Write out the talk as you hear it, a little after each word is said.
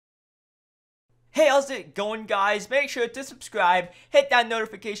Hey, how's it going, guys? Make sure to subscribe, hit that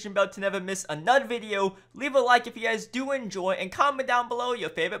notification bell to never miss another video, leave a like if you guys do enjoy, and comment down below your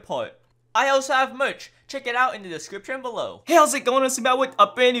favorite part. I also have merch. Check it out in the description below. Hey, how's it going? It's about with a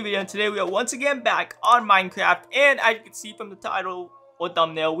brand new video, and today we are once again back on Minecraft, and as you can see from the title or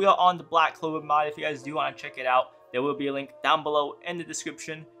thumbnail, we are on the Black Clover mod. If you guys do want to check it out, there will be a link down below in the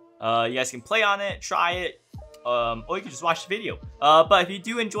description. You guys can play on it, try it, or you can just watch the video. But if you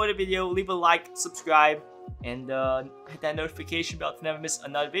do enjoy the video, leave a like, subscribe, and hit that notification bell to never miss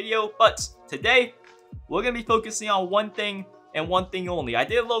another video. But today, we're going to be focusing on one thing and one thing only. I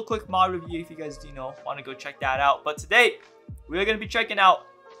did a little quick mod review if you guys do want to go check that out. But today, we're going to be checking out,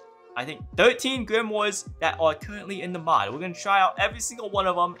 I think, 13 grimoires that are currently in the mod. We're going to try out every single one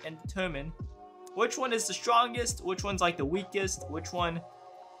of them and determine which one is the strongest, which one's like the weakest, which one...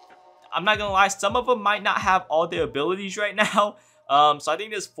 I'm not gonna lie, some of them might not have all their abilities right now. So I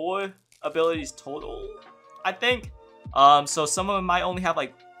think there's 4 abilities total, I think. So some of them might only have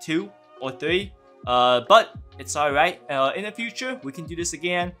like 2 or 3. But it's alright. In the future, we can do this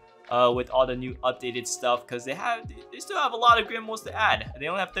again with all the new updated stuff, because they still have a lot of grimoires to add. They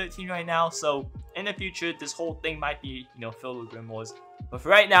only have 13 right now, so in the future, this whole thing might be, filled with grimoires. But for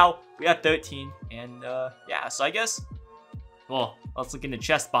right now, we have 13, and yeah, so I guess... Well, let's look in the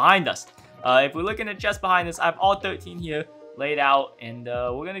chest behind us. If we look in the chest behind us, I have all 13 here laid out, and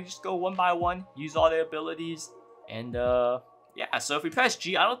we're gonna just go one by one, use all their abilities, and yeah. So if we press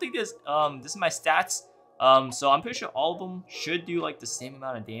G, I don't think there's this is my stats. So I'm pretty sure all of them should do like the same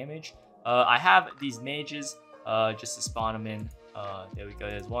amount of damage. I have these mages just to spawn them in. There we go.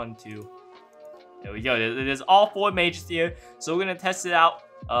 There's 1, 2. There we go. There's all 4 mages here. So we're gonna test it out.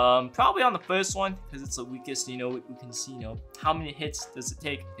 Probably on the first one, because it's the weakest. We can see how many hits does it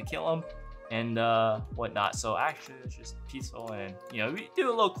take to kill him and whatnot. So actually it's just peaceful, and we do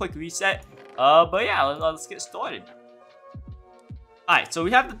a little quick reset. But yeah, let's get started. Alright, so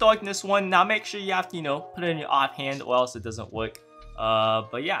we have the darkness one. Now make sure you have to put it in your offhand, or else it doesn't work.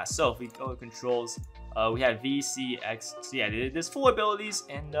 But yeah, so if we go to controls, we have V, C, X. So yeah, there's 4 abilities,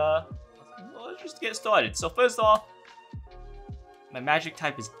 and let's just get started. So first off, my magic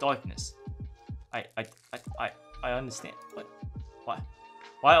type is darkness. I understand. What?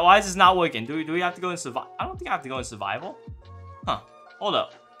 Why is this not working? Do we have to go in survival? I don't think I have to go in survival. Huh? Hold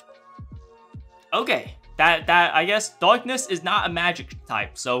up. Okay, that I guess darkness is not a magic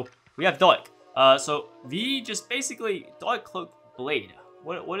type, so we have dark. So V just basically dark cloak blade.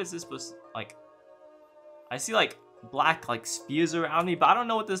 What is this supposed to, like? I see like black like spears around me, but I don't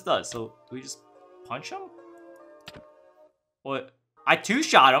know what this does. So do we just punch him? What? I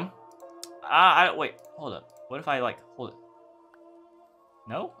 2-shot him. Wait, hold up. What if I like hold it?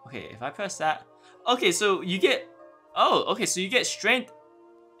 No? Okay, if I press that. Okay, so you get... Oh, okay, so you get strength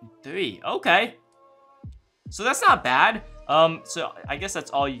 3. Okay. So that's not bad. So I guess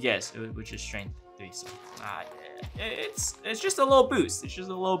that's all you get, which is strength 3. So it's just a little boost. It's just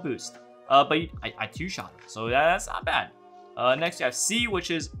a little boost. But I 2-shot him, so that's not bad. Next you have C,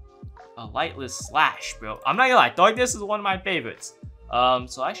 which is a lightless slash, bro. I'm not gonna lie, darkness is one of my favorites.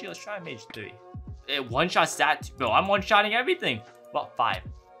 So actually, let's try mage 3. It 1-shots that too. Bro, I'm 1-shotting everything. About 5.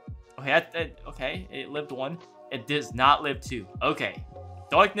 Okay, okay, it lived 1. It does not live 2. Okay,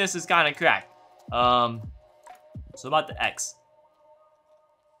 darkness is kind of cracked. So about the X.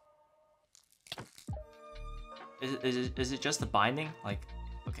 Is it just the binding? Like,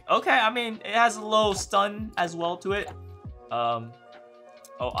 okay. I mean, it has a little stun as well to it. Oh,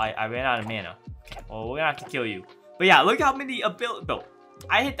 I ran out of mana. Okay, well, we're gonna have to kill you. But yeah, look how many abilities. Bro,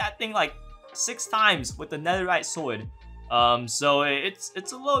 I hit that thing like 6 times with the netherite sword. So it's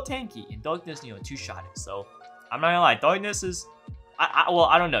a little tanky. And darkness, 2-shot it. So I'm not gonna lie, darkness is. Well,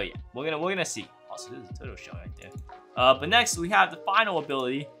 I don't know yet. We're gonna see. Also, there's a turtle shell right there. But next we have the final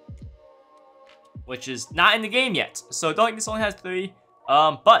ability, which is not in the game yet. So darkness only has 3.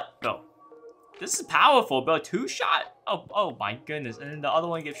 But bro, this is powerful, bro. 2-shot. Oh my goodness. And then the other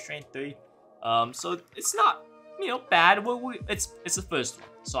one gives strength 3. So it's not, bad. It's the first one.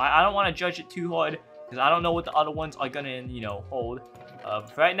 So I don't want to judge it too hard, because I don't know what the other ones are gonna, hold.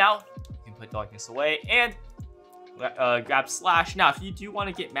 For right now, you can put darkness away and grab slash. Now, if you do want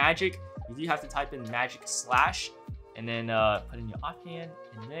to get magic, you do have to type in magic slash, and then put in your offhand,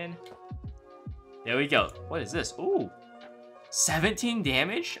 and then there we go. What is this? Ooh, 17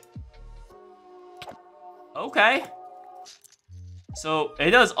 damage. Okay. So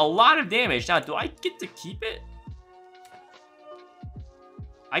it does a lot of damage. Now, do I get to keep it?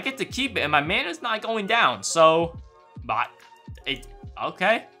 I get to keep it, and my mana's not going down. So, but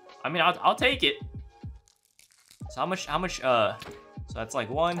okay. I mean, I'll take it. So how much? So that's like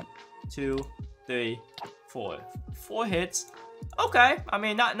 1, 2, 3, 4. 4 hits. Okay, I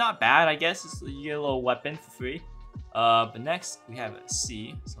mean, not bad, I guess. You get a little weapon for free. But next, we have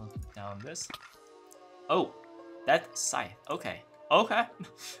C. So let's put down this. Oh, that's Scythe. Okay. Okay.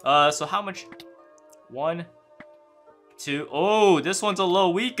 So how much? 1, 2. Oh, this one's a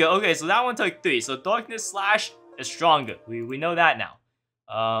little weaker. Okay, so that one took 3. So Darkness Slash is stronger. We know that now.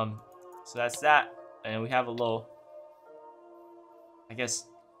 So that's that. And we have a little, I guess,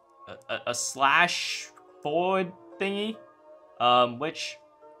 a slash forward thingy. Which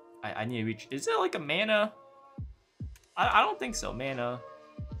I need to reach. Is it like a mana? I don't think so. Mana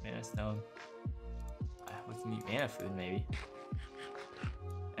stone. We can eat mana food maybe.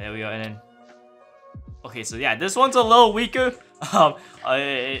 And there we go. And then, okay, so yeah, this one's a little weaker.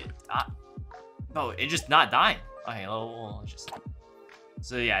 It's just not dying. Okay, just.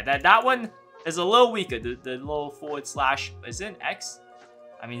 So yeah, that one is a little weaker. The little forward slash. Is it an X?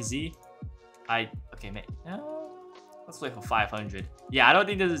 I mean Z. Okay, man. Let's wait for 500. Yeah, I don't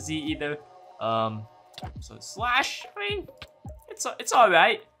think there's a Z either. So slash. I mean, it's all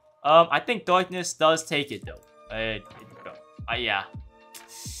right. I think Darkness does take it though. Yeah.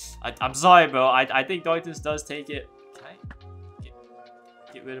 I'm sorry, bro. I think Darkness does take it. Can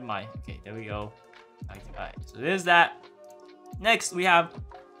I get rid of my? Okay, there we go. Alright, so there's that. Next we have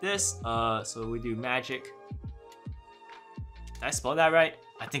this. So we do magic. Did I spell that right?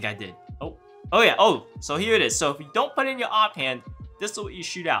 I think I did. Oh yeah. Oh, so here it is. So if you don't put in your offhand, this is what you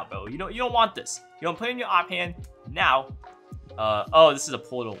shoot out, bro. You don't want this. You don't put in your offhand now. Oh, this is a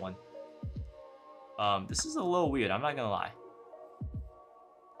portal one. This is a little weird. I'm not gonna lie.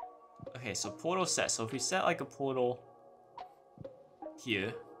 Okay, so portal set. So if we set like a portal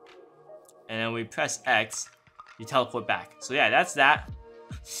here, and then we press X, you teleport back. So yeah, that's that.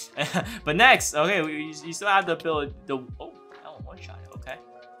 But next, okay, you still have the ability. Oh, that one shot. Okay.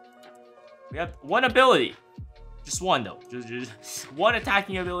 We have one ability. Just one though. Just one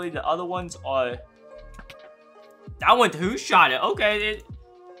attacking ability. The other ones are. That one two-shot it. Okay,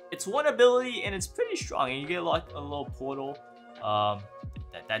 it's one ability and it's pretty strong. And you get like a little portal.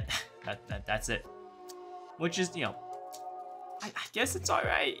 That's it. Which is, you know, I guess it's all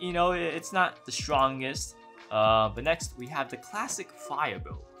right. You know, it's not the strongest. But next we have the classic fire,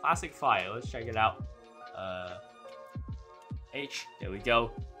 bro. Classic fire. Let's check it out. H. There we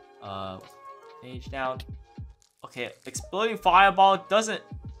go. Page down. Okay, exploding fireball doesn't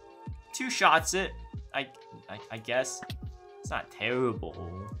two-shots it. I guess it's not terrible.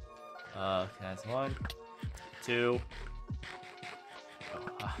 Okay, that's 1, 2,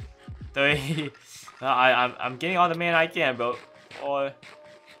 3. I'm getting all the mana I can, bro. 4,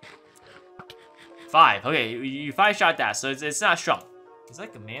 5. Okay, you 5-shot that, so it's not strong. Is that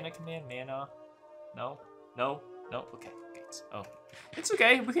like a mana command? Mana? No. Okay. Oh, it's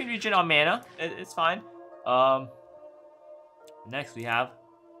okay. We can regen on mana. It's fine. Next we have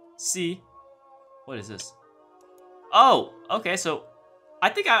C. What is this? Oh, okay. So I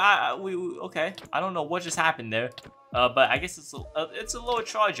think okay. I don't know what just happened there. But I guess it's a lower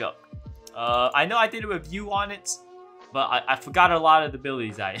charge up. I know I did a review on it, but I forgot a lot of the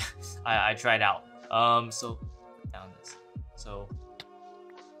abilities I tried out. So down this. So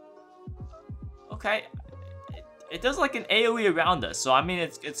okay. It does like an AoE around us, so I mean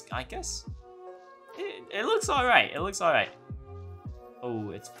it's I guess it looks alright. It looks alright.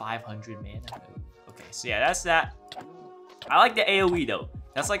 Oh, it's 500 mana. Okay, so yeah, that's that. I like the AoE though.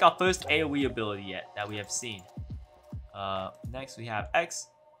 That's like our first AoE ability yet that we have seen. Next we have X,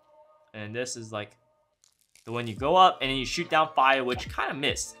 and this is like the one you go up and then you shoot down fire, which kind of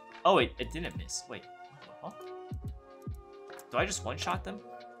missed. Oh wait, it didn't miss. Wait, huh? Do I just one-shot them?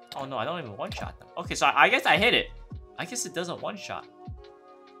 Oh no, I don't even one-shot them. Okay, so I guess I hit it. I guess it doesn't one-shot.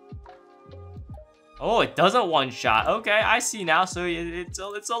 Oh, it doesn't one-shot. Okay, I see now. So it's a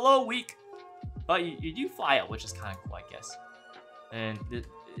little weak, but you do fly it, which is kind of cool, I guess. And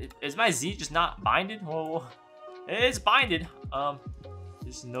is my Z just not binded? Whoa. It's binded.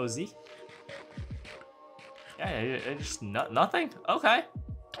 There's no Z. Yeah, it's just nothing. Okay.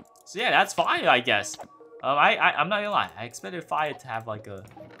 So yeah, that's fire, I guess. I'm not gonna lie. I expected fire to have like a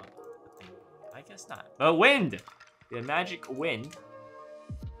thing. I guess not. But wind. The magic wind.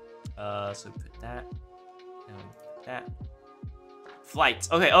 So put that. And put that. Flight.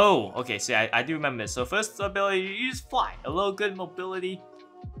 Okay. Oh. Okay. So yeah, I do remember this. So first ability, you use fly. A little good mobility.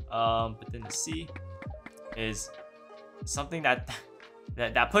 But then the C is something that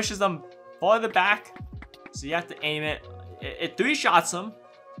pushes them farther back. So you have to aim it. It 3-shots them,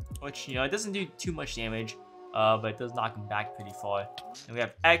 which, you know, it doesn't do too much damage, but it does knock them back pretty far. And we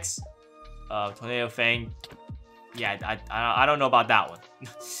have X, Tornado Fang. Yeah, I don't know about that one.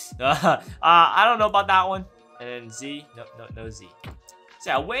 I don't know about that one. And then Z, no Z. So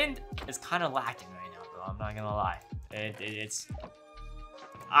yeah, wind is kind of lacking right now, bro. I'm not gonna lie. It's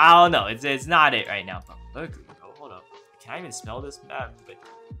I don't know. It's not it right now, bro. Look, bro, hold up. Can I even smell this map? But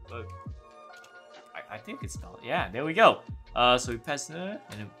look, I think it's smell it. Yeah, there we go. So we press and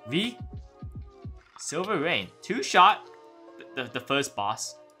then V. Silver Rain, 2-shot. The first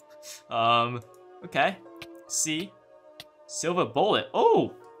boss. Okay. C. Silver Bullet.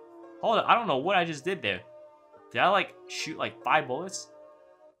 Oh, hold on. I don't know what I just did there. Did I like shoot like 5 bullets?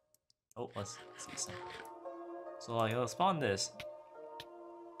 Oh, let's see some. So like, let's spawn this.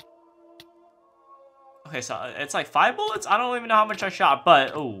 Okay, so it's like 5 bullets. I don't even know how much I shot,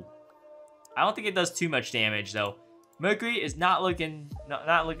 but oh, I don't think it does too much damage though. Mercury is not looking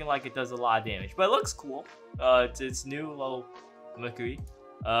like it does a lot of damage, but it looks cool. It's new low Mercury.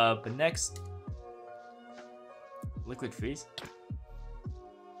 But next, Liquid Freeze.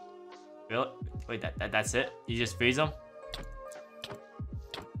 Really? Wait, that's it? You just freeze them?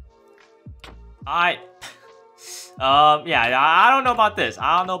 Yeah, I don't know about this.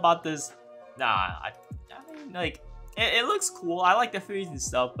 I don't know about this. Nah, I mean, like, it looks cool. I like the freeze and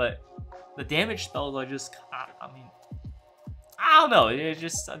stuff, but the damage spells are just, I mean, I don't know. It's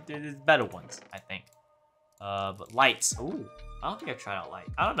just, there's better ones, I think. But lights. Ooh, I don't think I've tried out light.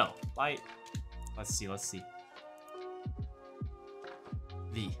 I don't know. Light. Let's see.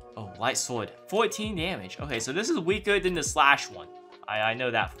 V. Oh, light sword. 14 damage. Okay, so this is weaker than the slash one. I know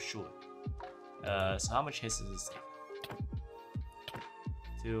that for sure. So how much hits does this take?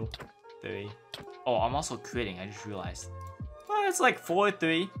 2, 3. Oh, I'm also critting. I just realized. Well, it's like 4,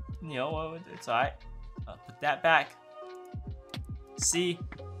 3. You know, it's alright. Put that back. C.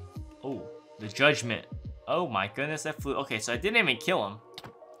 Oh, the judgment. Oh my goodness, that flew. Okay, so I didn't even kill him.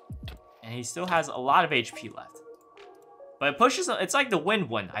 And he still has a lot of HP left. But it pushes, it's like the wind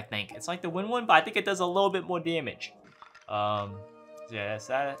one, I think. It's like the wind one, but I think it does a little bit more damage. So yeah, that's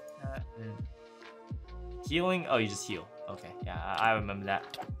that. Healing, oh, you just heal. Okay, yeah, I remember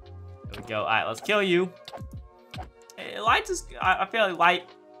that. There we go. All right, let's kill you. Light is, I feel like light,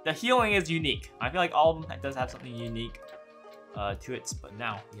 the healing is unique. I feel like all of them does have something unique to it. But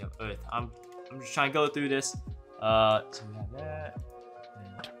now we have Earth. I'm just trying to go through this. So we have that.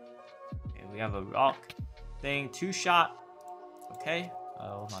 Okay, we have a rock thing, 2-shot. Okay.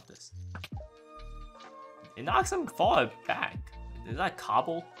 What about this? It knocks him far back. Is that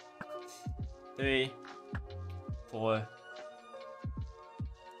cobble? 3, 4.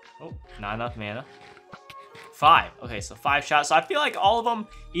 Oh, not enough mana. 5. Okay, so 5 shots. So I feel like all of them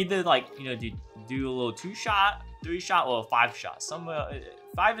either like, you know, do a little 2-shot, 3-shot, or 5-shot. Somewhere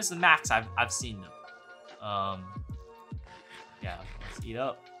 5 is the max I've seen them. Yeah, let's eat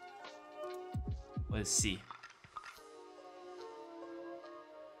up. Let's see.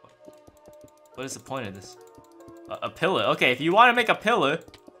 What is the point of this? A pillar. Okay, if you want to make a pillar,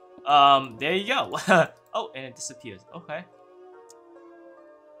 there you go. Oh, and it disappears. Okay.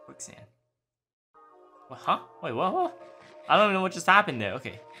 Quicksand. What, huh? Wait, what? I don't even know what just happened there.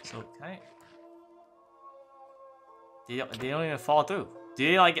 Okay, so can I? They don't even fall through. Do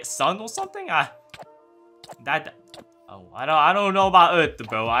they like get sunned or something? Oh, I don't know about Earth,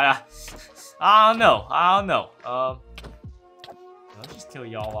 bro. I don't know. Let's just kill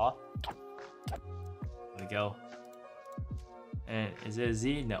y'all off. There we go. And is there a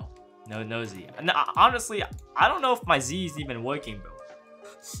Z? No Z. No, honestly, I don't know if my Z is even working, bro.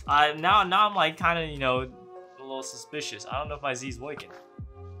 Now I'm like kind of, you know, a little suspicious. I don't know if my Z is working.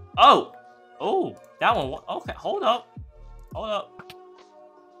 Oh, that one. Okay, hold up.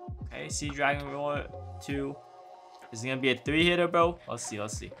 Okay, Sea Dragon Roar 2. Is it gonna be a 3-hitter, bro? Let's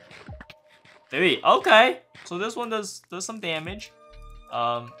see. 3. Okay, so this one does some damage. You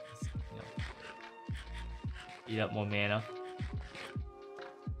know, eat up more mana.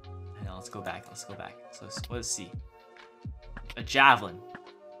 And now let's go back. So let's see. A javelin.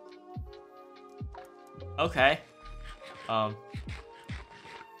 Okay.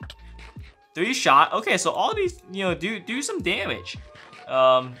 3-shot. Okay, so all these, you know, do some damage.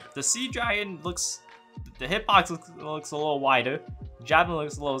 The Sea Dragon looks, the hitbox looks a little wider. The javelin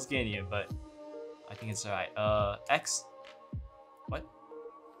looks a little skinnier, but I think it's alright. X. What?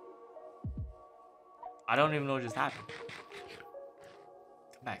 I don't even know what just happened.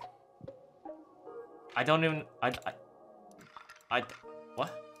 Come back. I don't even.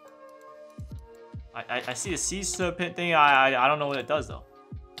 What? I see the sea serpent thing. I don't know what it does though.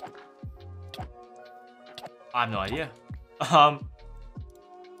 I have no idea.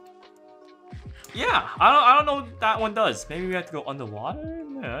 Yeah, I don't know what that one does. Maybe we have to go underwater.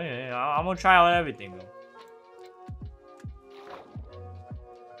 Yeah, I'm gonna try out everything though.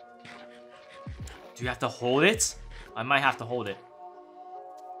 Do you have to hold it? I might have to hold it.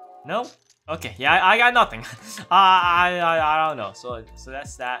 No? Okay, yeah, I got nothing. I don't know. So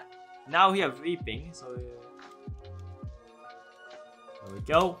that's that. Now we have reaping. So there we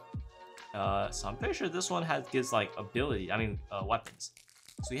go. So I'm pretty sure this one gives like ability. I mean, weapons.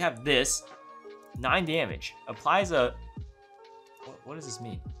 So we have this 9 damage. Applies a. What does this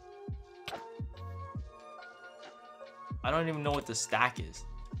mean? I don't even know what the stack is.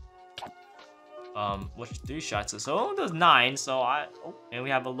 Which 3 shots? So it only does 9. So and we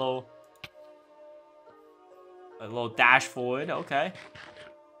have a little dash forward. Okay.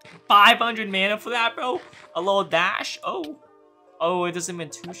 500 mana for that, bro. A little dash. Oh, it doesn't mean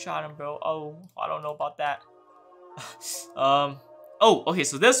 2-shot him, bro. Oh, I don't know about that. Oh, okay.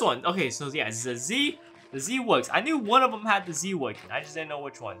 So this one. Okay, so yeah, it's the Z. The Z works. I knew one of them had the Z working. I just didn't know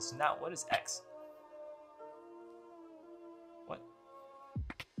which one. So now, what is X? What?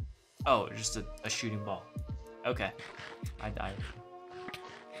 Oh, just a shooting ball. Okay. I died.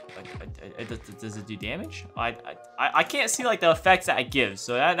 Does it do damage? I can't see like the effects that it gives.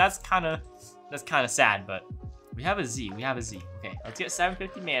 So that's kind of sad. But we have a Z. We have a Z. Okay, let's get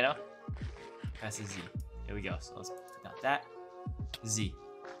 750 mana. That's a Z. Here we go. So let's not that. Z.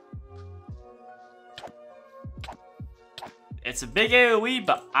 It's a big AoE,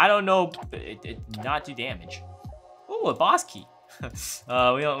 but I don't know. It not do damage. Oh, a boss key.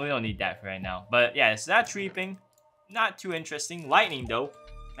 we don't need that for right now. But yeah, so that's reaping. Not too interesting. Lightning though.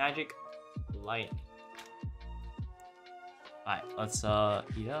 Magic lightning. Alright, let's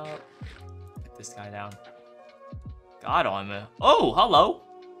eat up. Put this guy down. God armor. Oh, hello.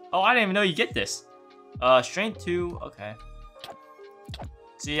 Oh, I didn't even know you get this. Strength 2. Okay.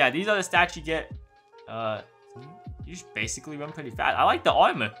 So yeah, these are the stats you get. You just basically run pretty fast. I like the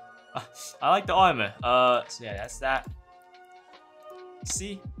armor. I like the armor. So yeah, that's that.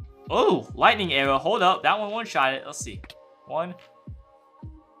 See? Oh, lightning arrow. Hold up. That one one-shot it. Let's see. 1.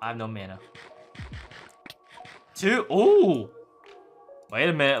 I have no mana. 2. Ooh. Wait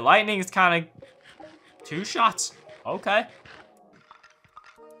a minute. Lightning is kind of 2 shots. Okay.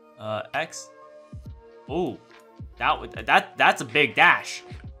 X. Ooh. That's a big dash.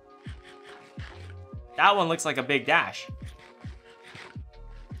 That one looks like a big dash.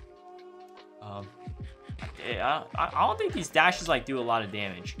 I don't think these dashes like do a lot of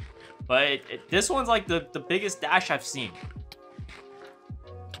damage, but this one's like the biggest dash I've seen.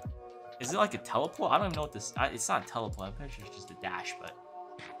 Is it like a teleport? I don't even know what this. It's not a teleport. I'm pretty sure it's just a dash, but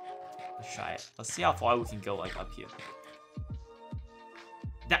let's try it. Let's see how far we can go like up here.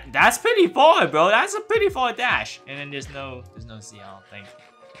 That's pretty far, bro. That's a pretty far dash. And then there's no Z, I don't think.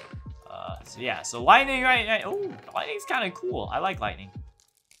 So yeah, so lightning, right? Oh, lightning's kind of cool. I like lightning.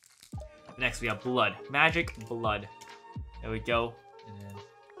 Next we have blood. Magic blood. There we go. And then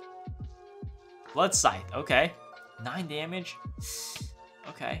blood scythe. Okay. 9 damage.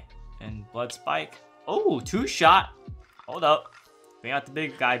 Okay. And blood spike. Oh, 2-shot. Hold up. Bring out the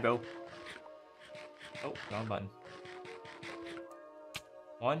big guy, bro. Oh, wrong button.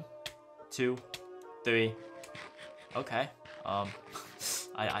 1, 2, 3. Okay.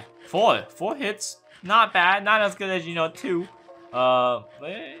 4 hits. Not bad. Not as good as 2. But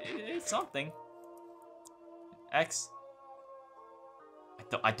it's something. X.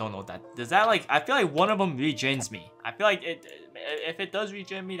 I don't know that. Does that like? I feel like one of them regens me. I feel like if it does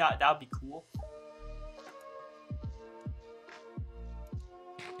regen me, that would be cool.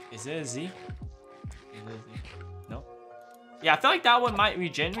 Is it a Z? Is it a Z? No. Yeah, I feel like that one might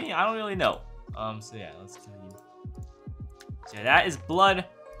regen me. I don't really know. So yeah, let's kill you. So yeah, that is blood.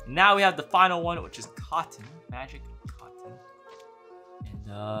 Now we have the final one, which is cotton. Magic cotton.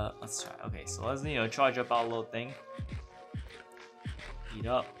 And let's try. Okay, so let's charge up our little thing. Heat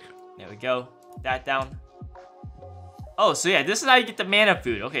up. There we go. That down. Oh, so yeah, this is how you get the mana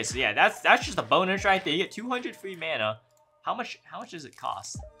food. Okay, so yeah, that's just a bonus right there. You get 200 free mana. How much does it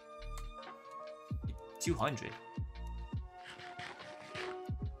cost? 200.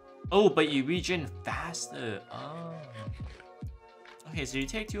 Oh, but you regen faster. Oh. Okay, so you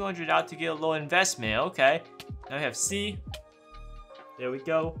take 200 out to get a low investment. Okay. Now we have C. There we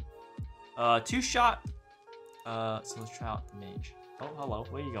go. 2-shot. So let's try out the mage. Oh, hello.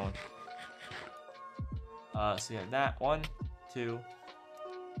 Where are you going? So yeah, that 1, 2.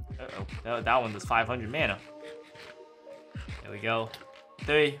 Uh-oh. That one does 500 mana. There we go.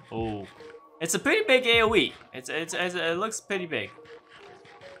 3. Oh. It's a pretty big AoE. It looks pretty big.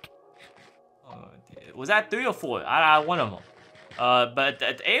 Was that 3 or 4? One of them. But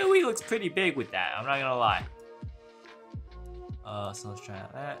the AoE looks pretty big with that. I'm not gonna lie. So let's try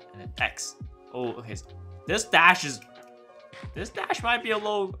out that and then X. Oh, okay. So this dash might be a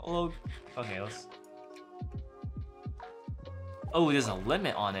low. Okay, let's Oh, there's a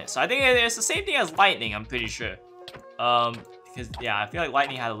limit on it. So I think it's the same thing as lightning, I'm pretty sure. Because yeah, I feel like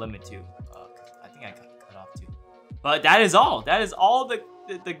lightning had a limit too. I think I cut off too. But that is all. That is all the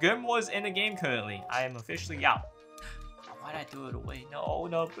grimoires in the game currently. I am officially out. Why'd I throw it away? No,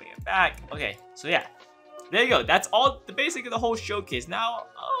 bring it back. Okay, so yeah. There you go. That's all the basic of the whole showcase. Now,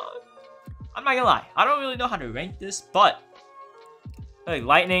 I'm not gonna lie. I don't really know how to rank this, but like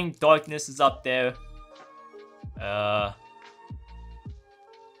lightning, darkness is up there.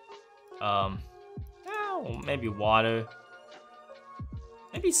 Maybe water.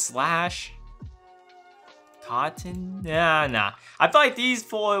 Maybe slash. Cotton. Nah. I feel like these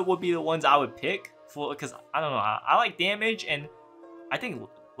 4 would be the ones I would pick because I don't know. I like damage and I think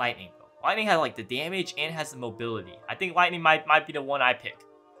lightning. Lightning has like the damage and has the mobility. I think lightning might be the one I pick.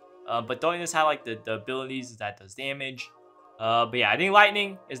 But darkness has like the abilities that does damage. But yeah, I think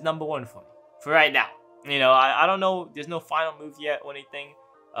lightning is #1 for me for right now. You know, I don't know. There's no final move yet or anything.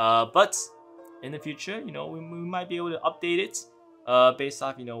 But in the future, you know, we might be able to update it based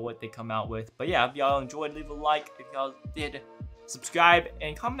off, you know, what they come out with. But yeah, if y'all enjoyed, leave a like. If y'all did, subscribe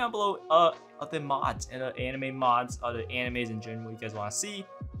and comment down below other mods and anime mods, other animes in general you guys want to see.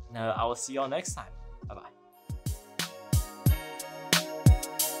 And I will see y'all next time. Bye bye.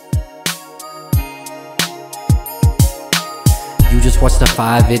 You just watched the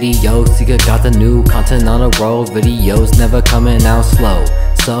 5 videos, SeeKaaaahh got the new content on the roll, videos never coming out slow.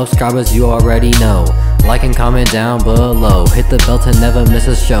 Subscribers you already know, like and comment down below, hit the bell to never miss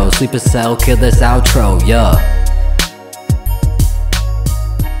a show, sleep a cell, kill this outro, yeah.